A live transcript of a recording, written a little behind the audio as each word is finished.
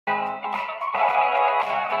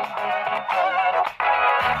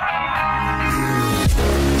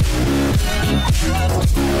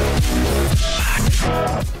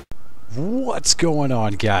What's going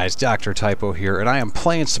on, guys? Dr. Typo here, and I am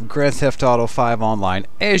playing some Grand Theft Auto 5 online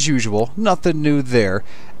as usual. Nothing new there.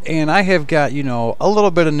 And I have got, you know, a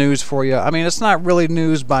little bit of news for you. I mean, it's not really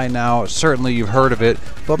news by now. Certainly you've heard of it,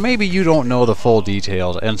 but maybe you don't know the full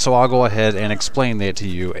details. And so I'll go ahead and explain that to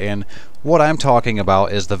you. And what I'm talking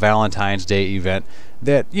about is the Valentine's Day event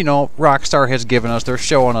that, you know, Rockstar has given us. They're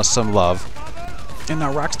showing us some love. And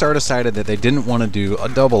now Rockstar decided that they didn't want to do a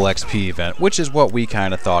double XP event, which is what we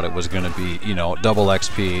kind of thought it was going to be, you know, double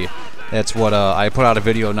XP. That's what I put out a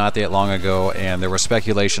video not that long ago, and there was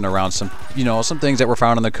speculation around some, you know, some things that were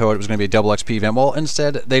found in the code. It was going to be a double XP event. Well,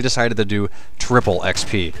 instead they decided to do triple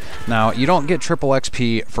XP. Now, you don't get triple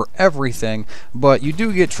XP for everything, but you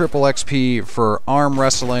do get triple XP for arm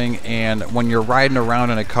wrestling, and when you're riding around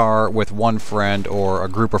in a car with one friend or a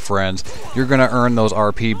group of friends, you're going to earn those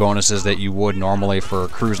RP bonuses that you would normally for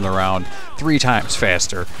cruising around 3 times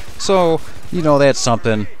faster. So, you know, that's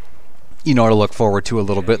something, you know, to look forward to a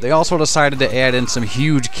little bit. They also decided to add in some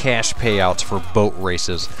huge cash payouts for boat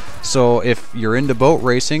races. So if you're into boat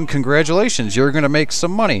racing, congratulations, you're going to make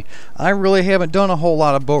some money. I really haven't done a whole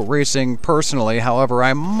lot of boat racing personally. However,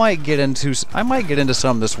 I might get into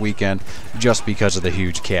some this weekend just because of the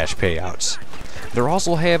huge cash payouts. They're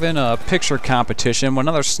also having a picture competition,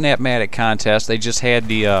 another Snapmatic contest. They just had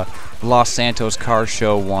the Los Santos car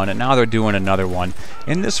show one, and now they're doing another one.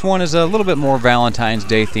 And this one is a little bit more Valentine's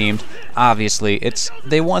Day themed. Obviously,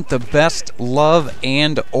 they want the best love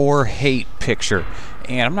and or hate picture.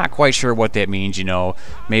 And I'm not quite sure what that means, you know.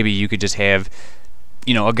 Maybe you could just have,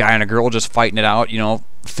 you know, a guy and a girl just fighting it out, you know,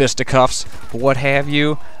 fisticuffs, what have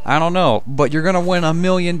you. I don't know. But you're going to win $1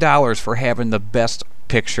 million for having the best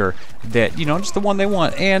picture that, you know, just the one they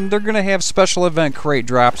want. And they're going to have special event crate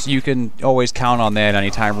drops. You can always count on that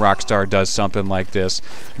anytime Rockstar does something like this.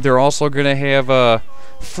 They're also going to have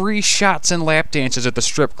free shots and lap dances at the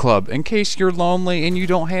strip club. In case you're lonely and you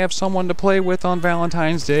don't have someone to play with on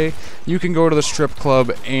Valentine's Day, you can go to the strip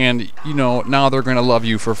club and, you know, now they're going to love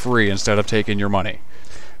you for free instead of taking your money.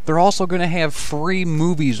 They're also going to have free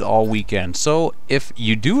movies all weekend. So if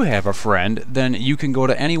you do have a friend, then you can go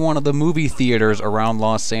to any one of the movie theaters around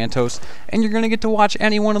Los Santos and you're going to get to watch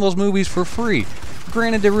any one of those movies for free.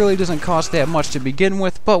 Granted, it really doesn't cost that much to begin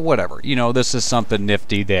with, but whatever. You know, this is something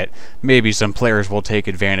nifty that maybe some players will take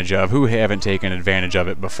advantage of who haven't taken advantage of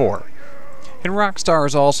it before. And Rockstar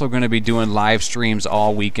is also going to be doing live streams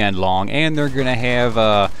all weekend long, and they're going to have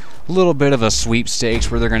a little bit of a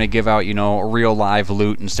sweepstakes where they're going to give out, you know, real live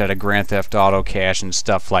loot instead of Grand Theft Auto cash and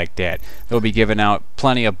stuff like that. They'll be giving out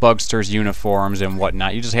plenty of Bugsters uniforms and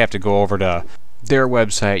whatnot. You just have to go over to their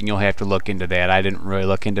website and you'll have to look into that. I didn't really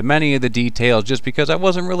look into many of the details just because I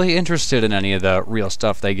wasn't really interested in any of the real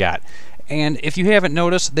stuff they got. And if you haven't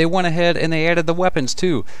noticed, they went ahead and they added the weapons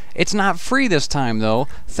too. It's not free this time though.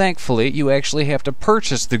 Thankfully, you actually have to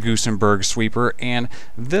purchase the Gusenberg Sweeper, and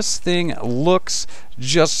this thing looks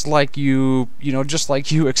just like just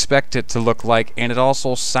like you expect it to look like, and it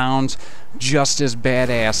also sounds just as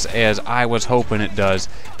badass as I was hoping it does.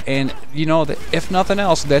 And you know, if nothing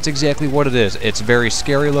else, that's exactly what it is. It's very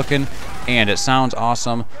scary looking, and it sounds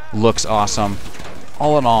awesome, looks awesome.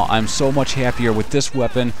 All in all, I'm so much happier with this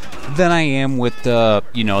weapon than I am with the,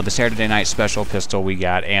 you know, the Saturday Night Special pistol we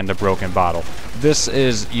got and the broken bottle. This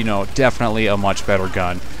is, you know, definitely a much better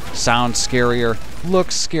gun. Sounds scarier,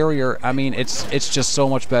 looks scarier. I mean, it's just so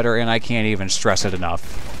much better, and I can't even stress it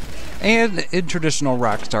enough. And in traditional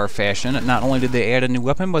Rockstar fashion, not only did they add a new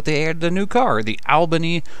weapon, but they added a new car, the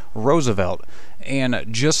Albany Roosevelt. And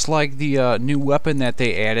just like the new weapon that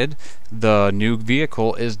they added, the new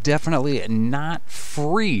vehicle is definitely not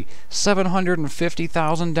free.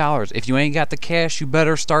 $750,000. If you ain't got the cash, you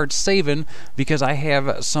better start saving, because I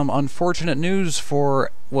have some unfortunate news for,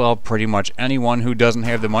 well, pretty much anyone who doesn't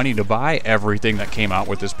have the money to buy everything that came out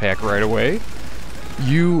with this pack right away.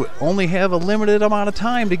 You only have a limited amount of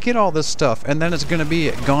time to get all this stuff, and then it's going to be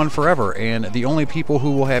gone forever, and the only people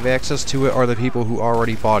who will have access to it are the people who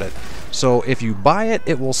already bought it. So if you buy it,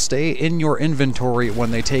 it will stay in your inventory when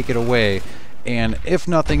they take it away, and if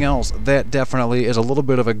nothing else, that definitely is a little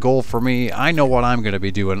bit of a goal for me. I know what I'm going to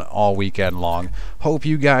be doing all weekend long. Hope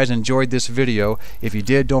you guys enjoyed this video. If you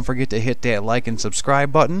did, don't forget to hit that like and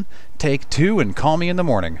subscribe button. Take 2 and call me in the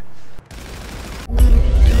morning.